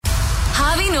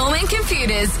and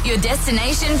computers, your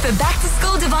destination for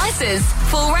back-to-school devices.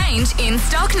 Full range in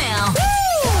stock now.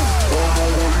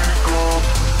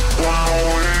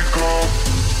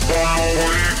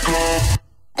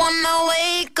 Wanna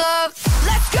wake up.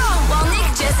 Let's go! While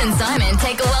Nick, Jess and Simon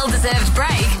take a well-deserved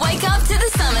break, wake up to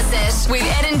the Summer Sesh with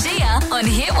Ed and Gia on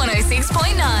Hit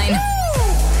 106.9.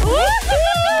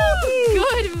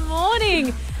 Good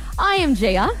morning. I am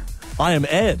Gia. I am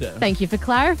Ed. Thank you for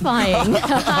clarifying.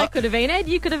 I could have been Ed,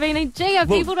 you could have been Gia.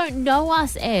 People don't know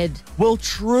us, Ed. Well,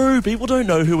 true. People don't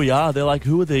know who we are. They're like,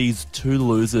 who are these two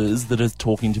losers that are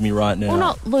talking to me right now? Well,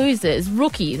 not losers,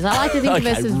 rookies. I like to think of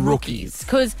us as rookies.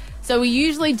 So we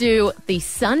usually do the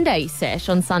Sunday sesh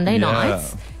on Sunday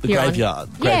nights. The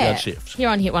graveyard shift. Here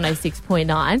on Hit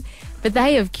 106.9. But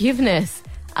they have given us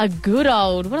a good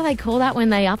old, what do they call that when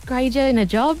they upgrade you in a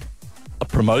job? A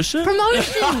promotion?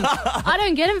 I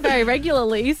don't get them very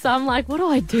regularly, so I'm like, what do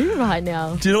I do right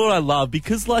now? Do you know what I love?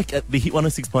 Because, like, at the Hit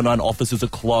 106.9 offices are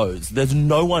closed, there's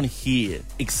no one here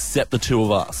except the two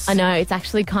of us. I know, it's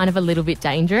actually kind of a little bit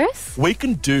dangerous. We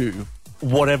can do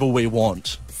whatever we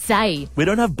want. We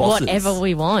don't have bosses. Whatever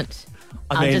we want.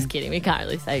 I mean, I'm just kidding. We can't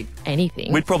really say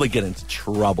anything. We'd probably get into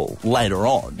trouble later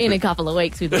on. In a couple of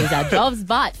weeks, we'd lose our jobs.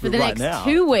 But for the next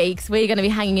 2 weeks, we're going to be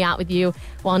hanging out with you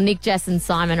while Nick, Jess and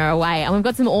Simon are away. And we've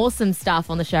got some awesome stuff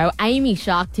on the show. Amy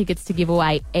Shark tickets to give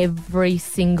away every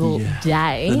single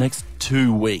day. The next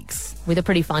 2 weeks. With a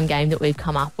pretty fun game that we've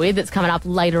come up with. It's coming up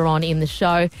later on in the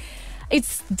show.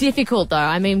 It's difficult, though.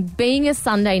 I mean, being a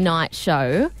Sunday night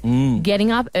show,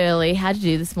 getting up early. How'd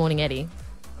you do this morning, Eddie?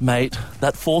 Mate,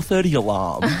 that 4:30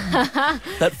 alarm.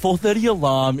 That 4:30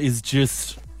 alarm is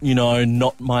just,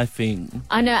 not my thing.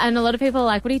 I know, and a lot of people are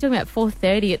like, what are you talking about,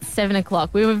 4:30? It's 7 o'clock.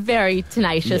 We were very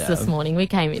tenacious this morning. We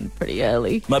came in pretty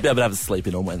early. Might be able to have a sleep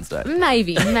in on Wednesday.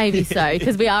 Maybe so,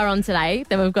 because we are on today.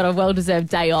 Then we've got a well-deserved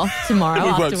day off tomorrow.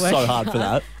 We've worked so hard for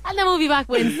that. And then we'll be back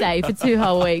Wednesday for 2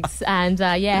 whole weeks. And,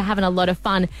 having a lot of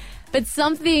fun. But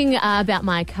something about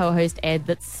my co-host, Ed,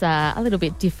 that's a little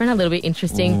bit different, a little bit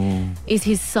interesting, is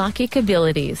his psychic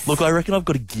abilities. Look, I reckon I've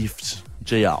got a gift,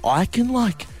 Gia. I can,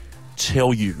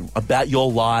 tell you about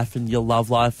your life and your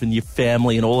love life and your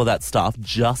family and all of that stuff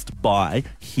just by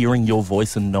hearing your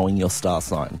voice and knowing your star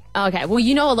sign. Okay, well,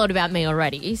 you know a lot about me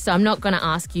already, so I'm not going to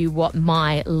ask you what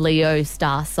my Leo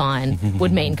star sign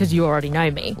would mean because you already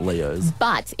know me. Leos.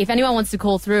 But if anyone wants to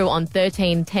call through on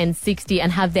 13 10 60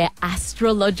 and have their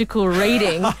astrological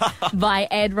reading by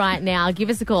Ed right now,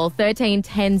 give us a call, 13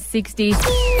 10 60.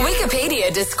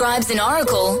 Wikipedia describes an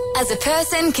oracle as a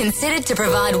person considered to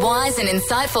provide wise and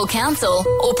insightful counsel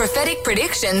or prophetic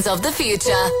predictions of the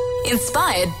future,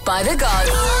 inspired by the gods.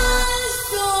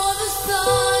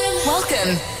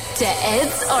 Welcome to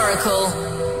Ed's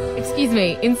Oracle. Excuse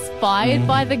me, inspired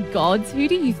by the gods? Who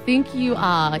do you think you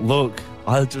are? Look,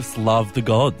 I just love the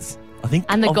gods.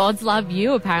 And the gods love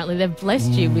you, apparently. They've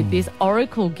blessed you with this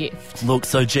oracle gift. Look,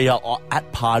 so Gia, at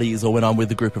parties or when I'm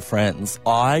with a group of friends,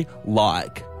 I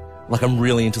I'm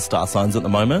really into star signs at the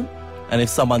moment. And if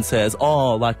someone says,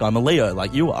 I'm a Leo,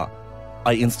 like you are,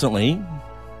 I instantly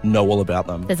know all about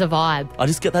them. There's a vibe. I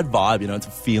just get that vibe, it's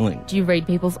a feeling. Do you read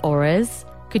people's auras?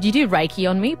 Could you do Reiki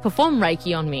on me? Perform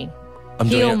Reiki on me.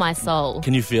 Heal my soul.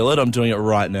 Can you feel it? I'm doing it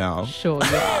right now. Sure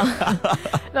you are.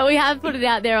 But we have put it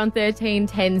out there on 13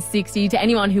 10 60 to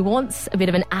anyone who wants a bit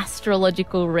of an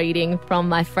astrological reading from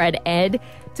my friend Ed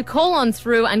to call on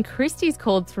through. And Christy's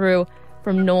called through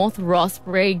from North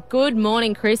Rossbury. Good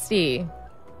morning, Christy.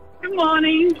 Good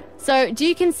morning. So, do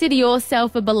you consider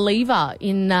yourself a believer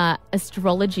in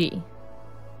astrology?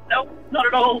 Nope, not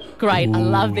at all. Great, I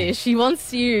love this. She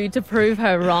wants you to prove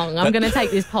her wrong. I'm going to take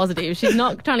this positive. She's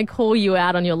not trying to call you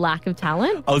out on your lack of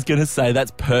talent. I was going to say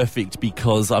that's perfect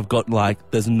because I've got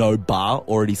there's no bar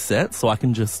already set, so I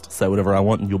can just say whatever I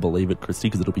want and you'll believe it, Christy,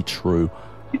 because it'll be true.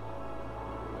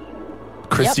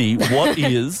 Christy,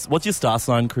 what's your star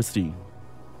sign, Christy?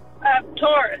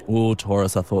 Taurus. Oh,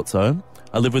 Taurus, I thought so.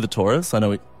 I live with a Taurus. I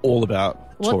know all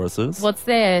about Tauruses. What's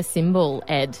their symbol,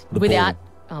 Ed? Bull.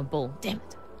 Oh, bull. Damn it.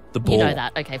 The bull. You know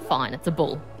that. Okay, fine. It's a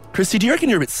bull. Christy, do you reckon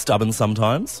you're a bit stubborn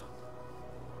sometimes?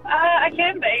 I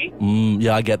can be.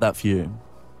 Yeah, I get that for you.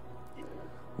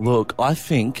 Look, I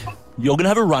think you're going to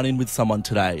have a run-in with someone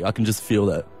today. I can just feel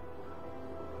that.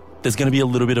 There's going to be a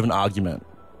little bit of an argument.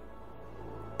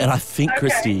 And I think,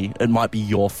 Christy, it might be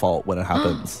your fault when it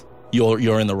happens.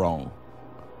 You're in the wrong.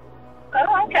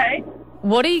 Oh, okay.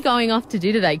 What are you going off to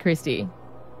do today, Christy?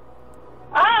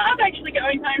 I'm actually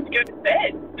going home to go to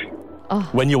bed. Oh.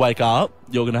 When you wake up,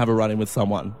 you're going to have a run-in with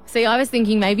someone. See, I was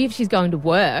thinking maybe if she's going to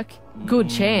work, good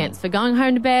chance. For going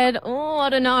home to bed, I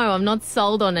don't know. I'm not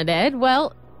sold on it, Ed.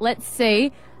 Well, let's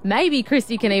see. Maybe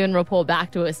Christy can even report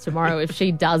back to us tomorrow if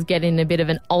she does get in a bit of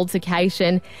an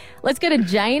altercation. Let's go to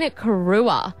Jane at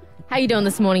Karua. How you doing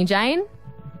this morning, Jane?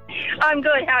 I'm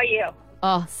good. How are you?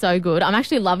 Oh, so good. I'm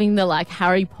actually loving the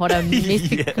Harry Potter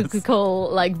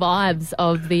mystical vibes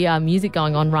of the music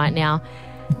going on right now.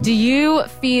 Do you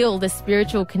feel the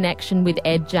spiritual connection with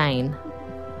Ed, Jane?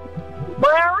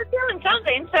 Well, we're feeling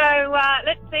something, so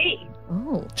let's see.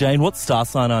 Oh, Jane, what star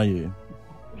sign are you?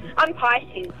 I'm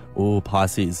Pisces. Oh,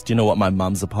 Pisces. Do you know what? My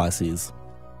mum's a Pisces.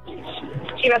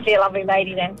 She must be a lovely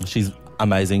lady then. She's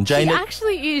amazing. Jane, she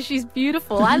actually is. She's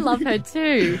beautiful. I love her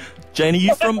too. Jane, are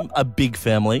you from a big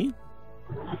family?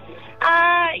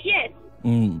 Yes.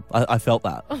 I felt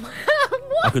that.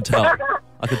 I could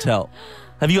tell.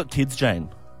 Have you got kids, Jane?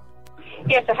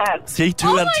 Yes, I have. See, 2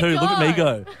 out of 2. Look at me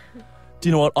go. Do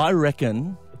you know what? I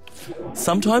reckon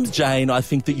sometimes, Jane, I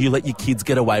think that you let your kids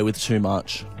get away with too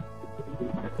much.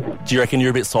 Do you reckon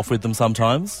you're a bit soft with them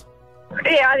sometimes?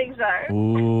 Yeah, I think so.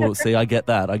 Ooh, see, I get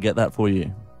that. I get that for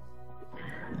you.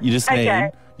 You just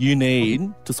need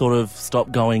to sort of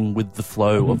stop going with the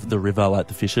flow of the river like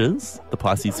the fishes, the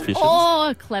Pisces fishes.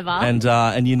 Oh, clever.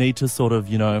 And you need to sort of,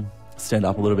 stand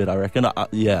up a little bit, I reckon.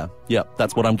 Yeah,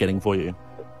 that's what I'm getting for you.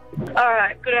 All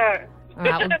right, good. All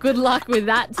right, well, good luck with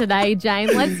that today, Jane.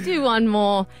 Let's do one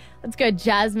more. Let's go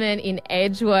Jasmine in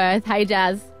Edgeworth. Hey,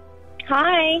 Jazz.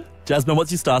 Hi. Jasmine,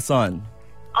 what's your star sign?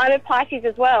 I'm a Pisces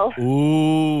as well.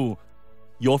 Ooh.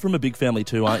 You're from a big family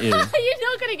too, aren't you? You're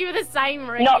not going to give her the same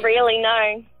read. Not really,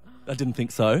 no. I didn't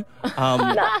think so.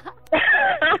 No.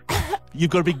 You've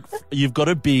got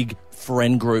a big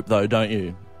friend group though, don't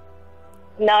you?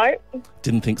 No.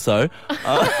 Didn't think so.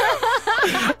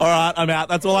 All right, I'm out.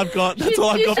 That's all I've got. That's all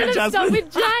I've got for Jasmine.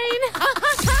 With Jane.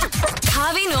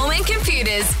 Harvey Norman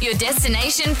Computers, your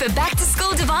destination for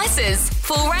back-to-school devices.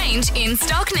 Full range in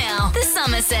stock now. The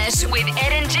Summer Sesh with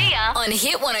Ed and Gia on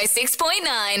Hit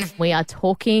 106.9. We are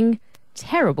talking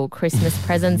terrible Christmas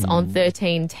presents on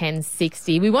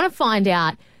 131060. We want to find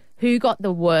out who got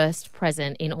the worst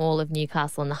present in all of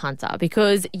Newcastle and the Hunter,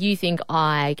 because you think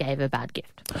I gave a bad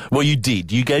gift. Well, you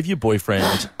did. You gave your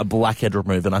boyfriend a blackhead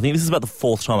remover, and I think this is about the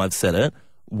 4th time I've said it.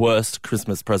 Worst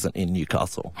Christmas present in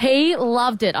Newcastle. He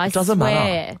loved it, I Doesn't swear.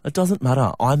 matter. It doesn't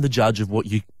matter. I'm the judge of what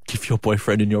you give your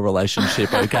boyfriend in your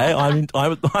relationship, okay? I'm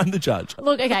the judge.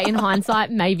 Look, okay, in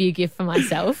hindsight, maybe a gift for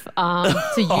myself to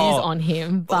use on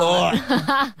him.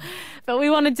 But, but we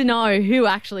wanted to know who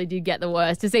actually did get the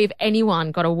worst, to see if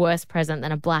anyone got a worse present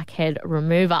than a blackhead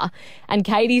remover. And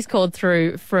Katie's called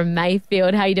through from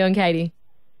Mayfield. How you doing, Katie?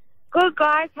 Good,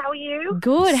 guys. How are you?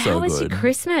 Good. So How was good. your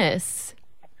Christmas?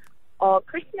 Oh,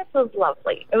 Christmas was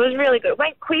lovely. It was really good. It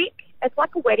went quick. It's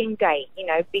like a wedding day,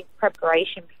 big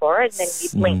preparation for it, and then you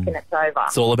blink and it's over.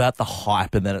 It's all about the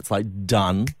hype, and then it's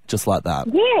done, just like that.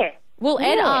 Yeah. Well,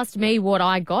 Ed asked me what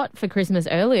I got for Christmas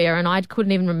earlier, and I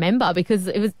couldn't even remember, because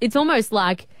it's almost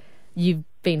like you've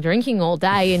been drinking all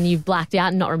day and you've blacked out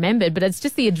and not remembered, but it's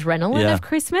just the adrenaline of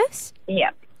Christmas.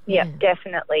 Yeah,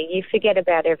 definitely. You forget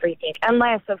about everything,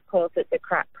 unless, of course, it's a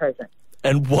crap present.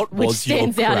 And what Which was your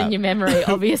stands crap? out in your memory,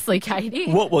 obviously,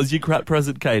 Katie. What was your crap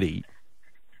present, Katie?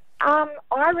 I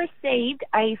received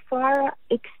a fire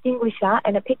extinguisher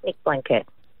and a picnic blanket.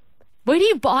 Where do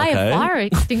you buy Okay. a fire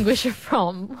extinguisher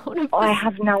from? I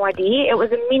have no idea. It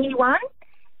was a mini one,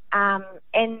 and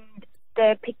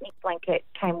the picnic blanket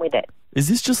came with it. Is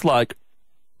this just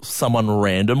someone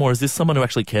random, or is this someone who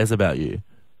actually cares about you?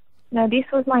 No, this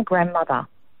was my grandmother.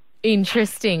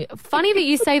 Interesting. Funny that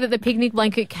you say that the picnic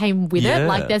blanket came with it,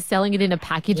 like they're selling it in a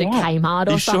package at Kmart or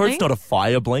Are you something. sure it's not a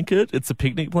fire blanket? It's a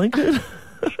picnic blanket?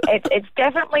 It's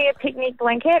definitely a picnic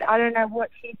blanket. I don't know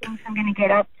what she thinks I'm going to get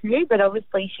up to, but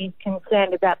obviously she's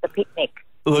concerned about the picnic.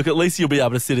 Look, at least you'll be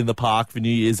able to sit in the park for New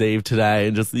Year's Eve today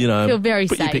and just, Feel very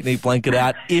put your safe. picnic blanket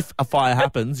out. If a fire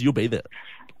happens, you'll be there.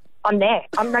 I'm there.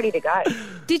 I'm ready to go.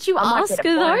 Did you I might ask get a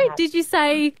her, fire though? hat. Did you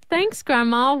say, thanks,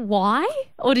 Grandma, why?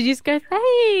 Or did you just go,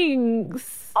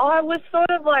 thanks? I was sort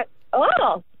of like,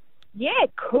 oh, yeah,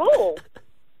 cool.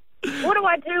 What do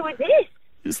I do with this?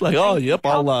 It's like, oh, yep,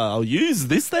 I'll use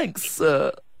this, thanks.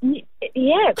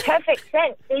 Yeah, perfect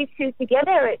sense. These two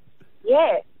together,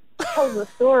 tells the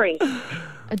story.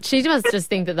 She must just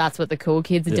think that that's what the cool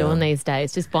kids are doing these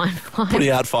days, just buying fires. Putting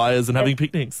out fires and having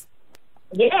picnics.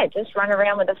 Yeah, just run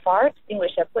around with a fire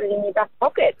extinguisher, put it in your back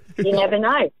pocket. You never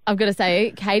know. I've got to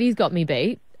say, Katie's got me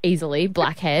beat easily.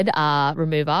 Blackhead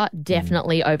remover,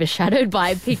 definitely overshadowed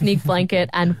by picnic blanket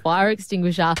and fire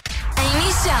extinguisher.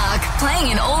 Amy Shark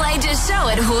playing an all-ages show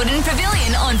at Hordern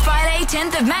Pavilion on Friday,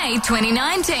 10th of May,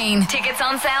 2019. Tickets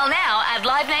on sale now at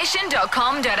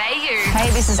livenation.com.au. Hey,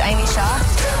 this is Amy Shark.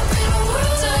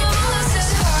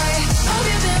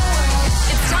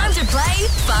 It's time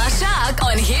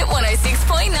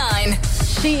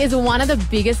She is one of the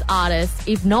biggest artists,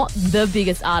 if not the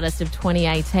biggest artist of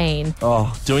 2018.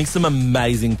 Oh, doing some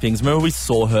amazing things. Remember we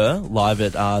saw her live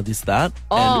at This That?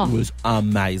 Oh. And it was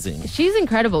amazing. She's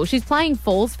incredible. She's playing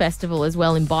Falls Festival as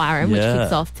well in Byron, which Yeah.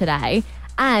 kicks off today.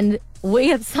 And we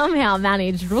have somehow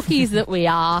managed, rookies that we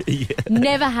are,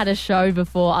 never had a show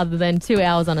before other than 2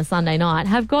 hours on a Sunday night,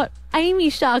 have got Amy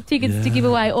Shark tickets to give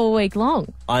away all week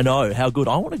long. I know. How good.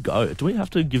 I want to go. Do we have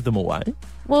to give them away?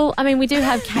 Well, I mean, we do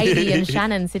have Katie and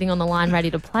Shannon sitting on the line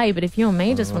ready to play, but if you and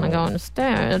me just want to go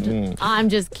instead, I'm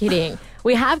just kidding.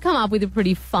 We have come up with a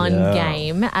pretty fun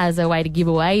game as a way to give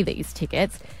away these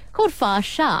tickets called Fast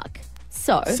Shark.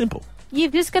 So, Simple.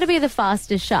 you've just got to be the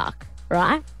fastest shark,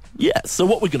 right? Yeah, so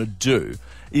what we're going to do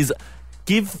is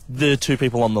give the two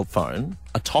people on the phone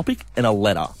a topic and a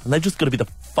letter, and they've just got to be the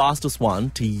fastest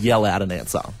one to yell out an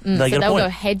answer. They So get a they'll point. go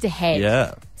head to head.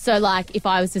 Yeah. So, like, if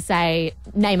I was to say,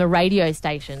 name a radio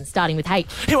station starting with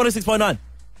H, Hit 106.9.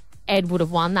 Ed would have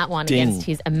won that one Ding. against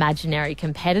his imaginary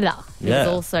competitor. He was Yeah.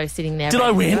 also sitting there. Did ready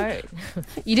I to win? go.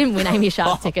 You didn't win Amy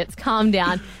Shark tickets. Calm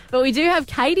down. But we do have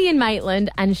Katie in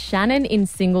Maitland and Shannon in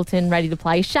Singleton ready to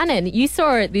play. Shannon, you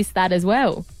saw it This That as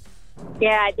well.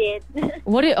 Yeah, I did.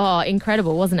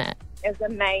 Incredible, wasn't it? It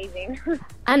was amazing.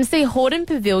 And see, Hordern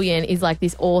Pavilion is like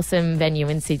this awesome venue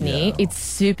in Sydney. Yeah. It's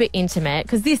super intimate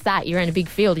because you're in a big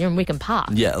field, you're in Wickham Park.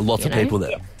 Yeah, lots of You know? people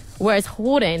there. Whereas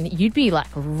Hordern, you'd be like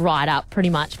right up pretty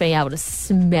much being able to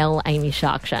smell Amy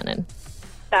Shark, Shannon.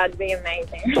 That would be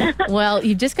amazing. Well,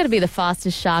 you've just got to be the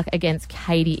fastest shark against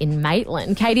Katie in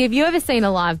Maitland. Katie, have you ever seen her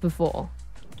live before?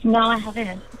 No, I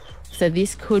haven't. So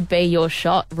this could be your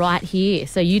shot right here.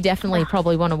 So you definitely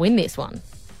probably want to win this one.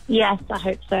 Yes, I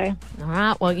hope so. All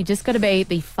right, well, you just got to be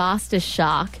the fastest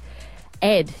shark.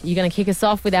 Ed, you're going to kick us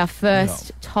off with our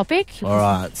first topic. All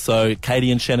right, so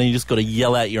Katie and Shannon, you just got to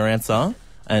yell out your answer,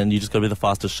 and you just got to be the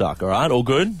fastest shark, all right? All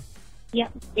good?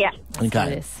 Yep. Yeah. do Okay.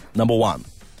 this. Number one.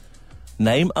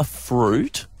 Name a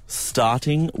fruit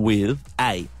starting with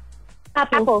A.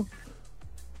 Apple.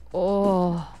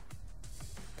 Oh,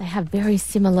 they have very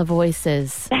similar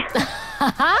voices.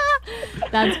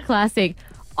 That's classic.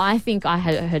 I think I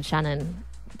had heard Shannon.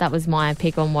 That was my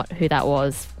pick on who that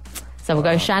was. So we'll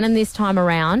go Shannon this time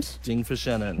around. Ding for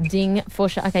Shannon. Ding for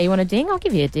Okay, you want a ding? I'll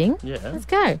give you a ding. Yeah. Let's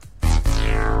go.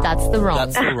 That's the wrong.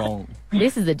 That's the wrong.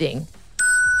 This is a ding.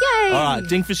 Yay! All right,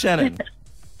 ding for Shannon.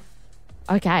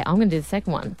 Okay, I'm going to do the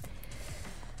second one.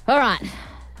 All right.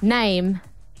 Name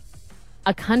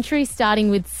a country starting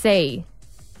with C.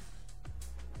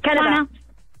 Canada.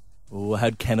 Ooh, I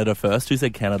had Canada first. Who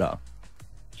said Canada?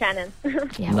 Shannon.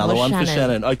 Yeah, Another well, one for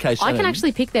Shannon. Okay, Shannon. I can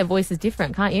actually pick their voices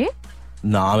different, can't you?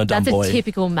 No, I'm a dumb That's boy. a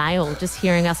typical male, just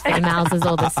hearing us females is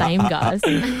all the same, guys.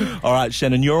 All right,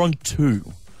 Shannon, you're on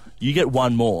 2. You get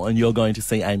one more, and you're going to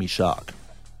see Amy Shark.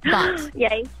 But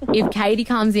Yay. if Katie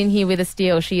comes in here with a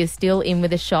steal, she is still in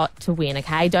with a shot to win,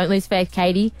 okay? Don't lose faith,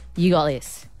 Katie. You got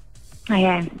this.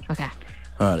 Okay. Okay.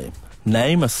 Alrighty.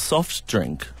 Name a soft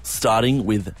drink starting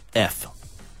with F.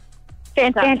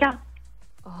 Fanta.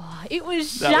 It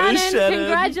was That Shannon. was Shannon.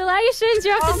 Congratulations.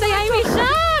 You're off to see Amy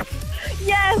Shark.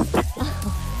 Yes.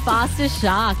 Fastest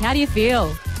shark. How do you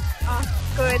feel?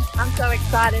 Oh, good. I'm so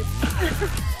excited.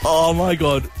 Oh my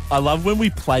god. I love when we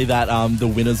play that the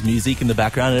winner's music in the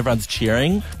background and everyone's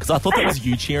cheering, because I thought that was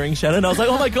you cheering, Shannon. I was like,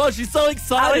 oh my god, she's so I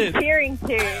excited. was cheering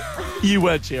too. You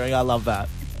weren't cheering. I love that.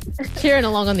 Cheering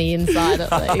along on the inside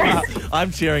at least.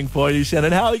 I'm cheering for you,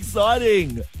 Shannon. How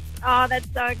exciting. Oh,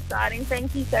 that's so exciting.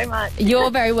 Thank you so much. You're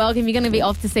very welcome. You're going to be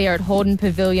off to see her at Hordern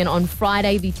Pavilion on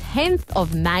Friday, the 10th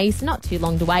of May, so not too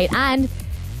long to wait. And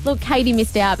look, Katie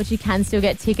missed out, but you can still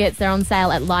get tickets. They're on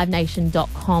sale at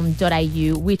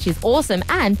livenation.com.au, which is awesome.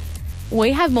 And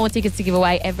we have more tickets to give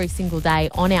away every single day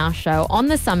on our show on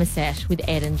the Summer Sesh with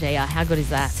Ed and Gia. How good is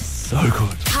that? So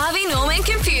good. Harvey Norman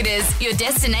Computers, your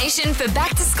destination for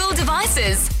back-to-school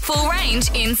devices. Full range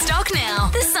in stock now.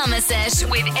 The Summer Sesh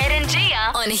with Ed and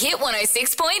Gia on Hit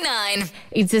 106.9.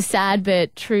 It's a sad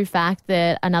but true fact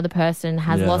that another person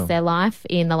has Yeah. lost their life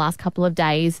in the last couple of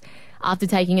days after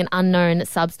taking an unknown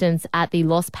substance at the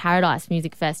Lost Paradise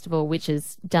Music Festival, which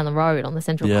is down the road on the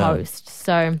Central Yeah. Coast.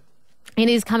 So it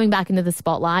is coming back into the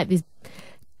spotlight, this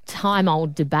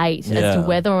time-old debate as Yeah. to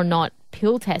whether or not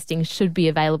pill testing should be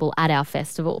available at our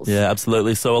festivals. Yeah,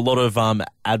 absolutely. So a lot of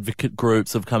advocate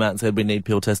groups have come out and said we need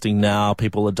pill testing now.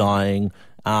 People are dying.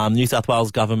 New South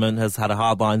Wales government has had a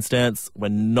hardline stance. We're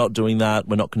not doing that.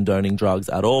 We're not condoning drugs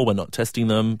at all. We're not testing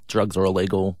them. Drugs are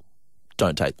illegal.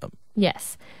 Don't take them.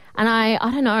 Yes. And I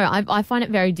don't know, I find it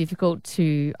very difficult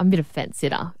I'm a bit of a fence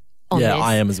sitter. on Yeah, this.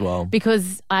 I am as well.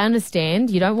 Because I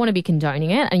understand you don't want to be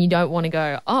condoning it and you don't want to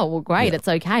go, oh, well, great, it's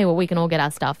okay. Well, we can all get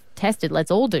our stuff tested. Let's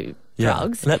all do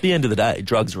drugs. And at the end of the day,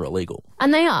 drugs are illegal.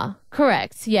 And they are,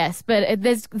 correct, yes. But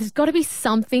there's got to be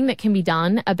something that can be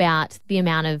done about the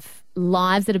amount of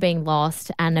lives that are being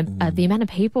lost and the amount of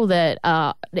people that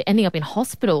are ending up in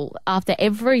hospital after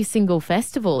every single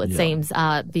festival, it seems,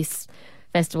 this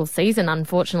festival season.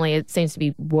 Unfortunately, it seems to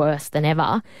be worse than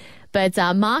ever. But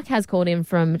Mark has called in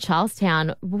from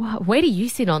Charlestown. Where do you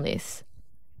sit on this?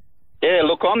 Yeah,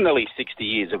 look, I'm nearly 60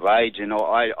 years of age and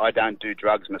I don't do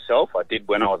drugs myself. I did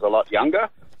when I was a lot younger.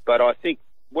 But I think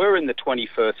we're in the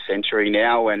 21st century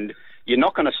now and you're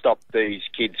not going to stop these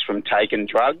kids from taking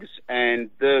drugs. And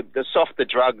the softer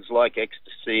drugs like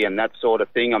ecstasy and that sort of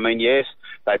thing, I mean, yes,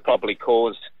 they probably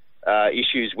cause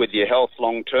issues with your health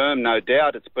long term, no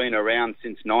doubt. It's been around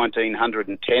since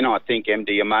 1910, I think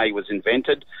MDMA was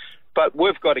invented. But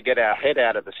we've got to get our head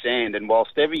out of the sand, and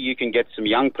whilst ever you can get some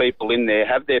young people in there,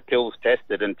 have their pills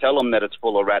tested and tell them that it's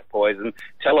full of rat poison,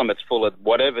 tell them it's full of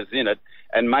whatever's in it,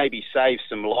 and maybe save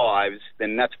some lives,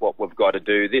 then that's what we've got to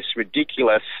do. This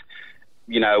ridiculous,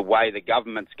 way the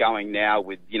government's going now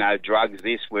with, drugs,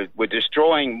 we're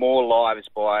destroying more lives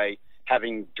by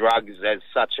having drugs as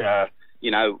such a,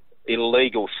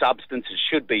 illegal substances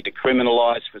should be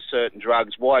decriminalised for certain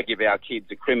drugs. Why give our kids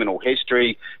a criminal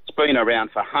history? It's been around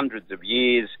for hundreds of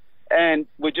years, and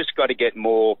we've just got to get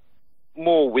more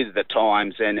with the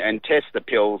times and test the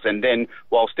pills. And then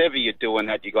whilst ever you're doing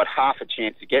that, you've got half a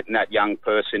chance of getting that young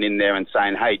person in there and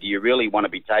saying, hey, do you really want to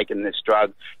be taking this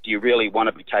drug? Do you really want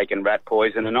to be taking rat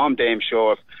poison? And I'm damn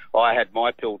sure if I had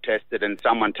my pill tested and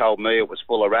someone told me it was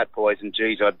full of rat poison,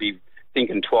 geez, I'd be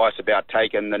thinking twice about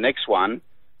taking the next one.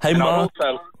 Hey, Mark.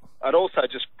 I'd also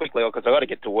just quickly, because I've got to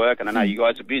get to work and I know you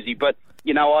guys are busy, but,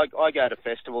 I go to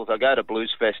festivals, I go to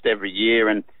Blues Fest every year,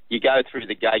 and you go through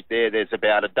the gate there's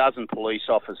about a dozen police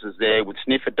officers there with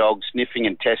sniffer dogs sniffing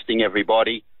and testing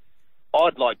everybody.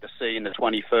 I'd like to see in the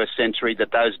 21st century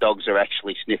that those dogs are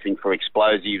actually sniffing for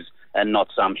explosives and not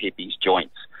some hippie's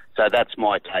joints. So that's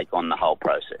my take on the whole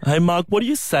process. Hey, Mark, what do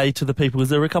you say to the people? Because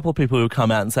there are a couple of people who come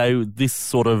out and say this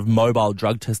sort of mobile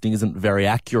drug testing isn't very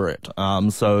accurate.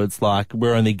 So it's like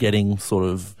we're only getting sort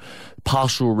of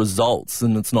partial results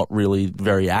and it's not really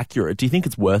very accurate. Do you think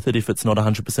it's worth it if it's not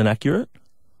 100% accurate?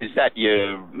 Is that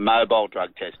your mobile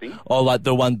drug testing? Oh, like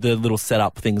the little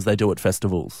setup things they do at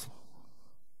festivals?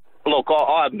 Look,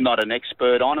 I'm not an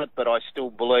expert on it, but I still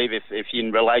believe if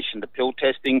in relation to pill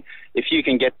testing, if you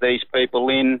can get these people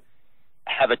in,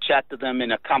 have a chat to them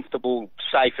in a comfortable,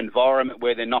 safe environment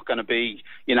where they're not going to be,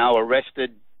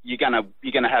 arrested, you're going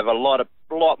to have a lot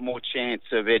more chance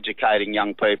of educating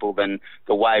young people than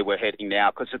the way we're heading now,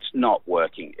 because it's not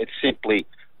working. It's simply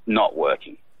not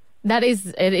working.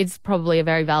 It's probably a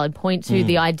very valid point too,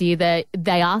 the idea that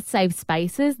they are safe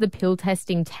spaces, the pill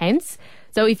testing tents.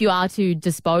 So if you are to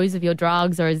dispose of your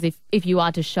drugs or as if you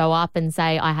are to show up and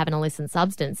say, I have an illicit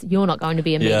substance, you're not going to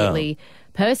be immediately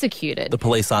persecuted. The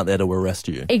police aren't there to arrest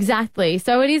you. Exactly.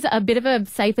 So it is a bit of a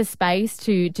safer space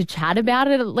to chat about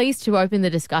it, at least to open the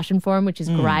discussion forum, which is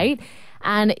great.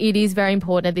 And it is very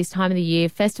important at this time of the year.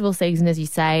 Festival season, as you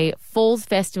say, Falls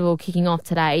Festival kicking off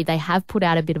today. They have put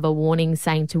out a bit of a warning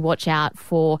saying to watch out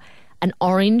for an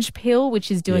orange pill, which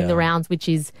is doing the rounds, which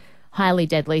is highly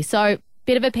deadly. So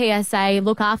bit of a PSA,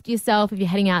 look after yourself if you're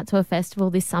heading out to a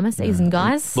festival this summer season,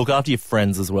 guys. Look after your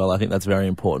friends as well. I think that's very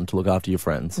important to look after your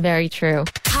friends. Very true.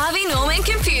 Harvey Norman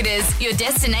Computers, your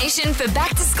destination for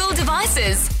back-to-school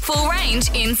devices. Full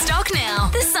range in stock now.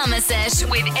 The Summer Sesh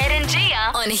with Ed and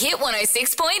Gia on Hit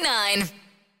 106.9.